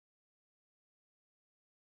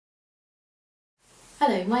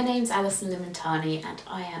Hello, my name's Alison Limentani and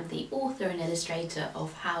I am the author and illustrator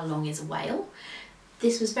of How Long is a Whale?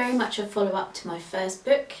 This was very much a follow-up to my first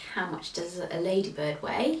book, How Much Does a Ladybird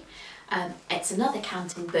Weigh? It's another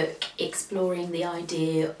counting book exploring the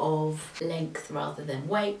idea of length rather than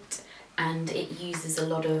weight, and it uses a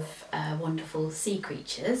lot of wonderful sea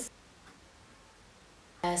creatures.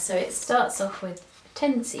 So it starts off with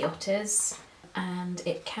 10 sea otters and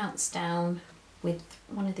it counts down with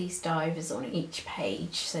one of these divers on each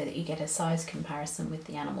page so that you get a size comparison with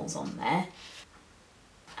the animals on there.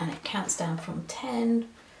 And it counts down from 10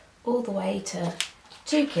 all the way to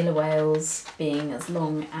 2 killer whales being as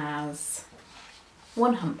long as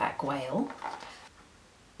one humpback whale.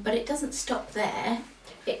 But it doesn't stop there,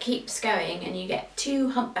 it keeps going and you get 2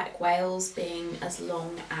 humpback whales being as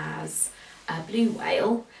long as a blue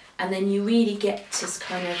whale, and then you really get to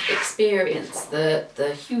kind of experience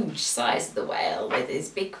the huge size of the whale with these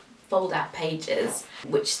big fold out pages,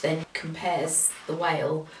 which then compares the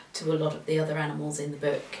whale to a lot of the other animals in the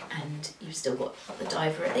book, and you've still got the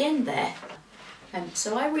diver at the end there.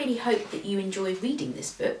 So I really hope that you enjoy reading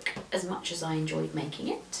this book as much as I enjoyed making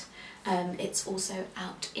it. It's also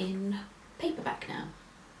out in paperback now.